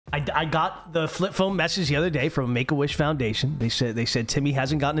I got the flip phone message the other day from Make-A-Wish Foundation. They said Timmy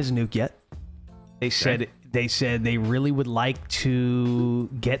hasn't gotten his nuke yet. They said they really would like to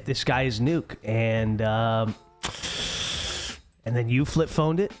get this guy his nuke, and then you flip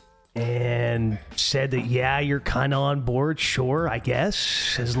phoned it and said that you're kind of on board. Sure, I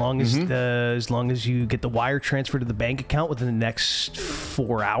guess, as long as you get the wire transfer to the bank account within the next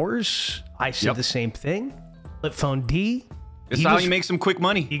 4 hours. I said the same thing. Flip phone D. It's how you make some quick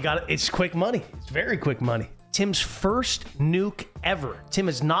money. You got it. It's quick money. It's very quick money. Tim's first nuke ever. Tim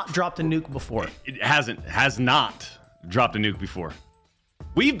has not dropped a nuke before. It has not dropped a nuke before.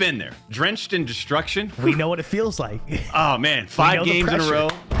 We've been there, drenched in destruction. We know what it feels like. Oh man, 5 games in a row.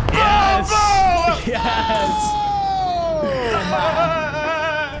 Yes. Oh, Yes.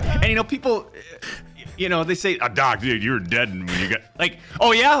 And you know, people, you know, they say, "Oh, Doc, dude, you were dead when you got like."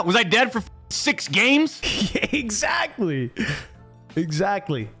 Oh yeah, was I dead for 6 games? Yeah, exactly.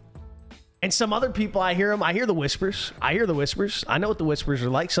 And some other people, I hear them. I hear the whispers. I know what the whispers are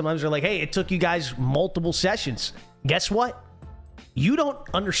like. Sometimes they're like, "Hey, it took you guys multiple sessions." Guess what? You don't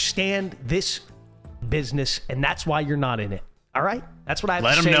understand this business, and that's why you're not in it. All right? That's what I have to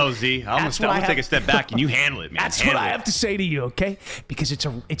say. Let them know, Z. I'm gonna take a step back, and you handle it, man. That's what I have to say to you, okay? Because it's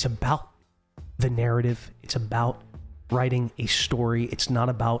about the narrative. It's about writing a story. It's not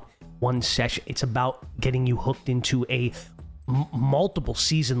about one session. It's about getting you hooked into a multiple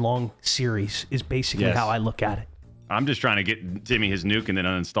season-long series is basically how I look at it. I'm just trying to get Timmy his nuke and then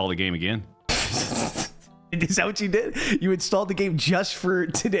uninstall the game again. Is that what you did? You installed the game just for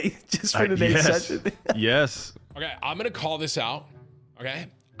today, today's session? Yes. Okay, I'm gonna call this out. Okay,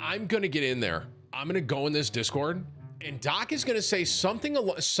 I'm gonna get in there. I'm gonna go in this Discord, and Doc is gonna say something.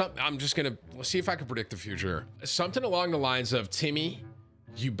 I'm just gonna let's see if I can predict the future. Something along the lines of, Timmy,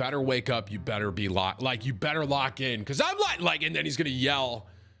 you better wake up. You better be you better lock in, because I'm like, and then he's gonna yell,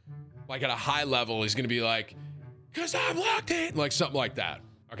 like at a high level. He's gonna be like, because I'm locked in, like something like that.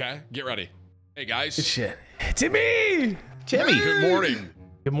 Okay, get ready. Hey guys. Good shit. Timmy. Good morning.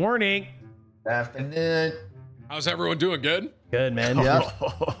 Good morning. Good afternoon. How's everyone doing? Good. Good, man. Yep.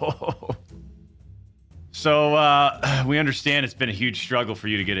 So we understand it's been a huge struggle for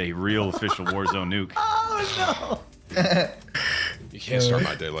you to get a real official Warzone nuke. Oh no. You can't start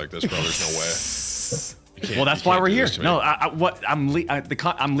my day like this, bro. There's no way. Well, that's why we're here. No, I'm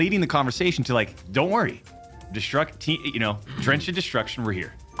leading the conversation to, like, don't worry, drenched in destruction. We're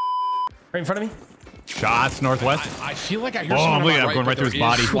here. Right in front of me. Shots northwest. I feel like I hear someone on my going right through his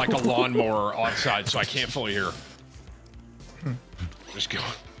body. Like a lawnmower outside, so I can't fully hear. Just go.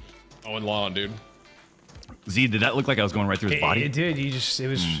 Oh, and lawn, dude. Z, did that look like I was going right through his body? It did. It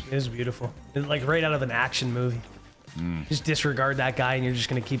was beautiful. It, like right out of an action movie. Just disregard that guy, and you're just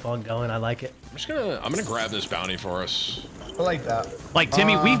gonna keep on going. I like it. I'm gonna grab this bounty for us. I like that. Like,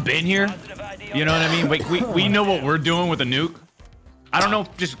 Timmy, we've been here. You know what I mean? Like, we know what we're doing with a nuke. I don't know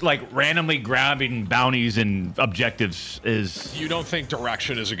if just like randomly grabbing bounties and objectives is. You don't think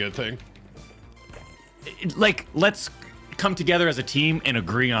direction is a good thing? Like, let's come together as a team and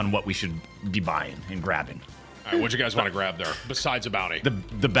agree on what we should be buying and grabbing. All right, what do you guys want to grab there besides a bounty?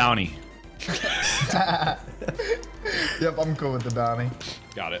 The bounty. Yep, I'm cool with the bounty.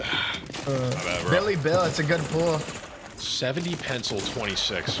 Got it. Billy Bill, it's a good pool. 70 pencil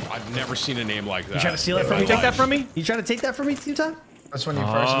 26. I've never seen a name like that. You trying to steal it from me? Take that from me? You trying to take that from me, T-Time? That's when you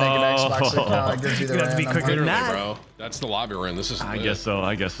first make an Xbox account. It gives you the You have to be random quicker than one. that. Bro, that's the lobby we're in. This is. I guess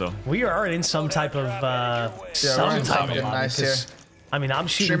so. We are in some type of we're in something nice here. I mean, I'm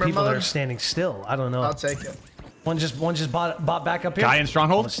shooting Streamer people that mode? are standing still. I don't know. I'll take it. One just bought back up here. Guy in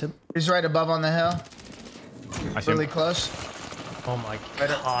stronghold. Almost him. He's right above on the hill. I see him. Really close. Oh my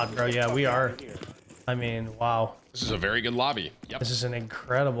god, bro. Yeah, we are. I mean, wow. This is a very good lobby. Yep. This is an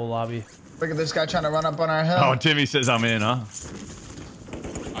incredible lobby. Look at this guy trying to run up on our hill. Oh, Timmy says I'm in, huh?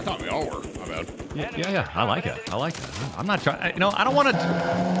 I thought we all were. My bad. Yeah. I like it. I'm not trying. You know, I don't want to.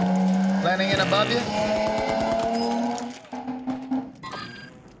 Landing in above you.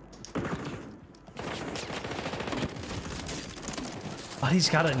 Oh, he's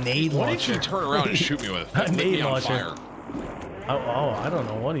got a nade What launcher. did you turn around and shoot me with? A That lit nade me on launcher. fire. Oh, I don't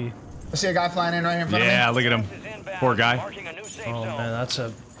know what he. I see a guy flying in right here in front Yeah, of me. look at him. Poor guy. Oh man, that's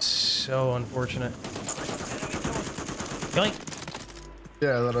so unfortunate. Yoink.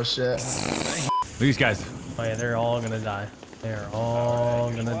 Yeah, little shit. Look at these guys. Oh yeah, they're all gonna die. They're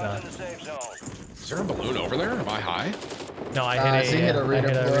all gonna die. Is there a balloon over there? Am I high? No, I hit a reader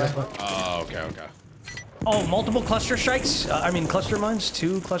boy. Oh, okay. Oh, multiple cluster strikes? I mean, cluster mines?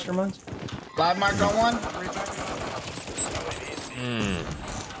 2 cluster mines? Live mark on one.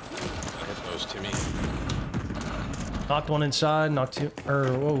 Get those, Timmy. Knocked one inside. Knocked two.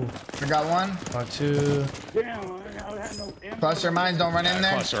 Whoa. I got one. Knocked two. Cluster mines, don't run in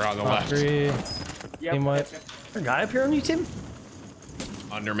there. Cluster on the Knocked left. three. Team wipe. There's a guy up here on you, Tim?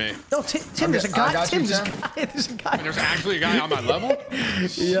 Under me. No, Tim, there's a guy. I got you, Tim, Tim. there's a guy. There's actually a guy on my level?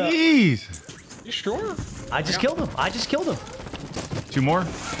 Jeez. You sure? I just killed him. I just killed him. 2 more.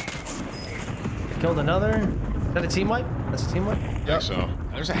 Killed another. Is that a team wipe? That's a team wipe? Yep. So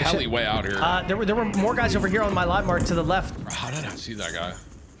there's a heli way out here. There were more guys over here on my live mark to the left. How did I not see that guy?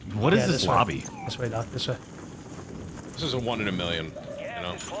 What is Yeah, this way. lobby? This way, Doc. This way. This is a 1 in a million. You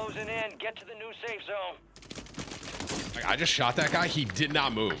know? Closing in. Get to the new safe zone. Like, I just shot that guy. He did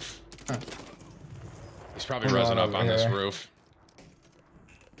not move. He's probably Hold resin on up over on this here. roof.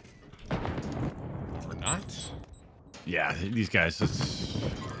 Or not? Yeah, these guys. It's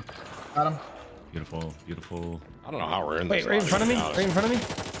Got him. beautiful, beautiful. I don't know how we're in Wait, this. right in front of me? lobby, to Right be in front of me?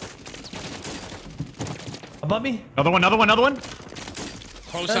 Above me? Another one, another one, another one. honest.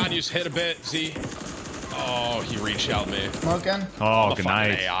 Close on you, hit a bit, Z. Oh, he reached out me. Smoking. Oh, I'm a good fucking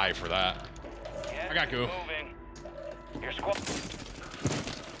night. AI for that. I got goo. Moving. Your squad.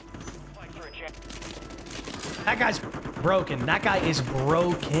 Fight for a chance. That guy's broken. That guy is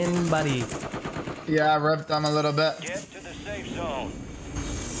broken, buddy. Yeah, I ripped them a little bit. Get to the safe zone.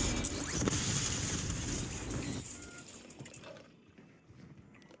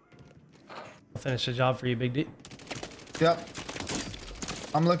 I'll finish the job for you, Big D. Yep.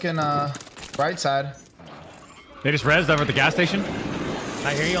 I'm looking right side. They just rezzed over at the gas station.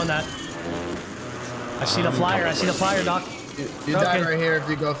 I hear you on that. I see the flyer. I see the flyer, Doc. You Okay. died right here if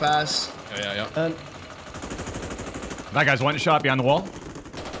you go fast. Yeah. That guy's one shot behind the wall.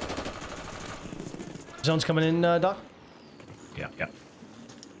 Zone's coming in, Doc. Yeah.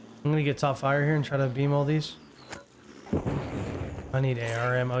 I'm gonna get top fire here and try to beam all these. I need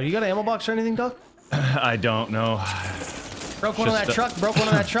AR ammo. You got an ammo box or anything, Doc? I don't know. Broke one on Just that truck. Broke one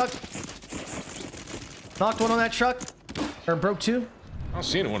on that truck. Knocked one on that truck. Or broke two. I don't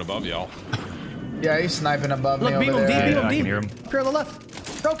see anyone above y'all. Yeah, he's sniping above Look, me beam over him, there. beam him, I beam can hear him. him. Up here on the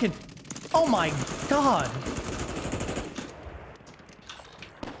left. Broken. Oh my god.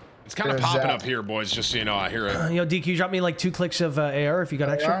 It's kind of There's popping that. up here, boys, just so you know. I hear it. Yo, DQ, drop me like 2 clicks of AR if you got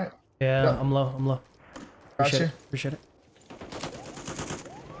extra. Alright. Yeah, Yeah. I'm low. I'm low. Got Appreciate you. it. Appreciate it.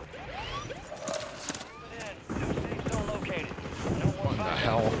 Safe zone located. No more What the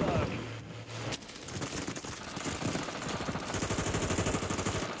hell?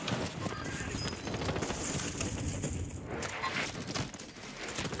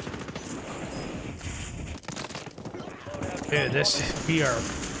 Dude, we are.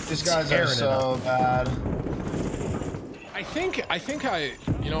 These guys are tearing it so bad. I think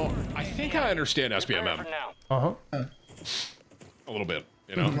I understand SBMM For now. Uh-huh. a little bit.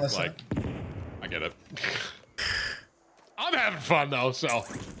 You know, Listen. like I get it. I'm having fun though, so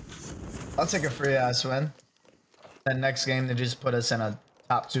I'll take a free ass win. That next game, they just put us in a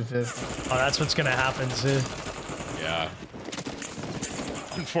top 250. Oh, that's what's gonna happen too. yeah.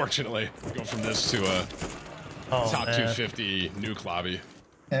 Unfortunately, go from this to a Oh, top man. 250 nuke lobby.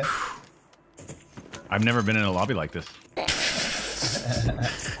 Yeah. I've never been in a lobby like this.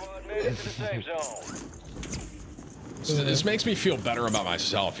 Squad made it to the safe zone. This makes me feel better about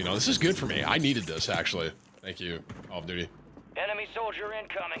myself. You know, this is good for me. I needed this actually. Thank you, Call of Duty. Enemy soldier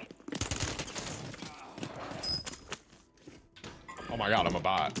incoming. Oh my god, I'm a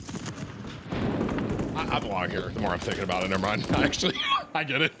bot. I belong here. The more I'm thinking about it, never mind. Actually, I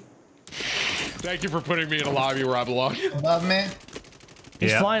get it. Thank you for putting me in a lobby where I belong. Above me.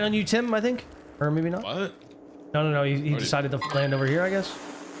 He's Yeah. flying on you, Tim, I think. Or maybe not. What? No. He decided to land over here, I guess.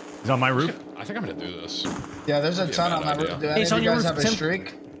 He's on my roof. I think I'm gonna do this. Yeah, there's a Be a ton bad on my idea. roof. Do Hey, any it's of on you your guys roof, have a Tim.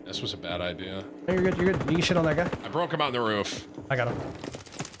 streak? This was a bad idea. No, you're good. You're good. You can shit on that guy. I broke him out on the roof. I got him.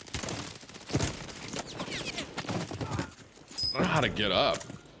 I don't know how to get up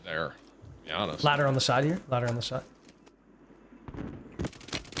there, to be honest. Ladder on the side here. Ladder on the side.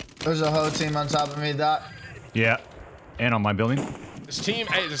 There's a whole team on top of me, Doc. Yeah. And on my building. This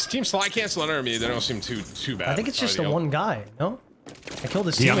team slide cancel under me. They don't seem too bad. I think it's just the Ideal. one guy. No, I killed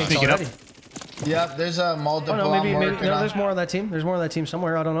his Yeah, I'm teammates sneaking up. already. Yep, there's a multiple. Oh no, maybe I'm working no. on. There's more on that team. There's more on that team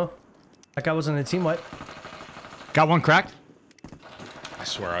somewhere. I don't know. That guy wasn't a team wipe. Got one cracked. I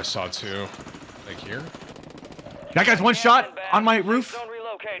swear I saw two. Like here? That guy's one shot on my roof. Zone I'm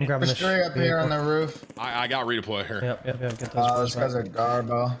relocated. grabbing There's this. three up here on the roof. I got redeploy here. Yep. Get those. Those first, guys are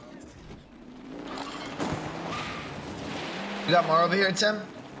garbo. You got more over here, Tim?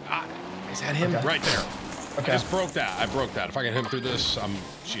 Ah, is that him? Okay. Right there. Okay. I just broke that. I broke that. If I can hit him through this, I'm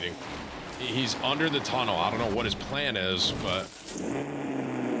cheating. He's under the tunnel. I don't know what his plan is, but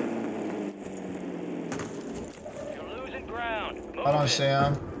You're I don't see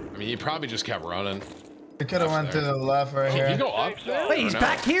him. I mean, he probably just kept running. He could have went to the left right Can you here. go up there? Wait, he's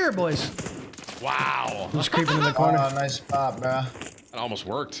back here, boys. Wow. He's creeping in the corner. Oh, nice pop, bro. That almost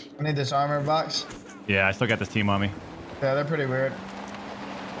worked. I need this armor box. Yeah, I still got this team on me. Yeah, they're pretty weird.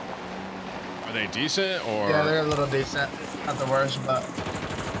 Are they decent or? Yeah, they're a little decent. Not the worst, but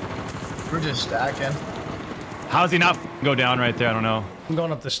we're just stacking. How does he not go down right there? I don't know. I'm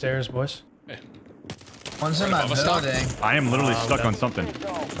going up the stairs, boys. One's in my above us, Doc? building. I am literally stuck okay. on something.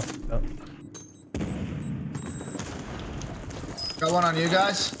 Oh. Got one on you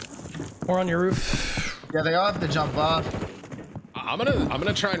guys. We're on your roof. Yeah, they all have to jump off. I'm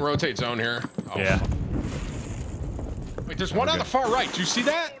gonna try and rotate zone here. Oh, Yeah. fuck. Wait, there's one on the far right. Do you see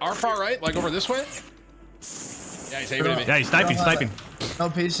that? Our far right, like over this way? Yeah, he's aiming at me. Yeah, he's sniping, sniping. No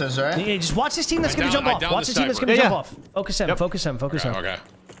pieces, right? Yeah, just watch this team that's gonna down- jump I off. downed Watch the this team that's sniper. gonna Yeah, jump yeah. off. Focus him. Yep. Focus him. Focus him. Okay.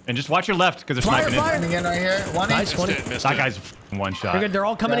 And just watch your left because they're Fire, sniping fire. in. Coming in right here. One Nice. each. 20. Missed That it. guy's one shot. They're good. They're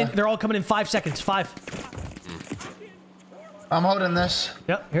all coming Yeah. in. They're all coming in 5 seconds. 5. I'm holding this.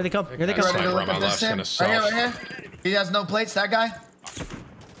 Yep. Here they come. Here they That's come. Ready to Sniper look on at my this left's team? gonna Right here, right here. He has no plates, that guy.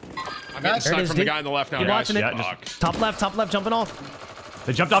 I'm getting There it sniped is, from the dude. guy on the left now, Keep guys. watching it. Yeah, Fuck. Top left, jumping off.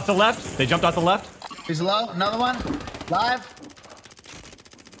 They jumped off the left. They jumped off the left. He's low. Another one. Live.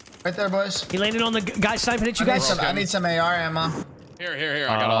 Right there, boys. He landed on the guy sniping at you guys. I need some AR ammo. Here.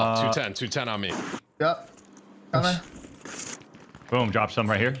 I got all 210 on me. Yep. Coming. Boom, drop some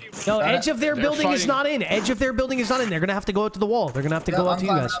right here. No, edge of their They're building is fighting. not in. Edge of their building is not in. They're gonna have to go out to the wall. They're gonna have to Yep, go out I'm to you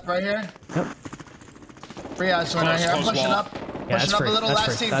climbing guys. up right here. Yep. Free eyes one right here. I'm Close pushing wall. up. that's Pushing up free. a little. That's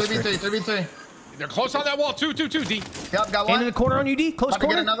Last free. team. That's 3v3. 3v3. They're close on that wall. 2, D. Yep, got And one. in the corner on you, D. Close About to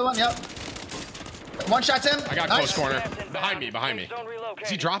get corner. another one. Yep. One shot's in. I got Nice. close corner. Behind me. Zone relocated. Is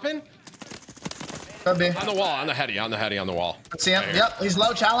he dropping? Could be. On the wall, on the heady on the wall. See him? Right here. Yep. He's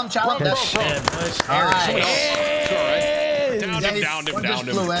low. Challenge. Bro. Good shit, boys. Nice. Someone else. Sure, right? Downed him, Yeah, downed him, one downed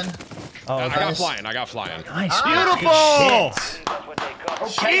just him. flew in. Oh, I nice. got flying. Nice. Beautiful. That's what they call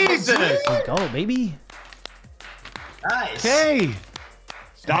Jesus. Let's go, baby. Nice. Hey.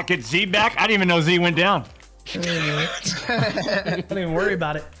 Doc, get Z back. I didn't even know Z went down. Don't even worry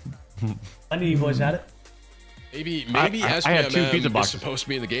about it. I knew you boys had it. Maybe I had 2 pizza SPMM is boxes. supposed to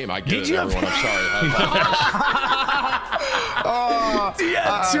be in the game. I get Did it, you? everyone. I'm sorry. I apologize. He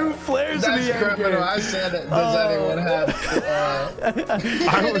had 2 flares in That's the air. criminal. I said it. Does anyone have?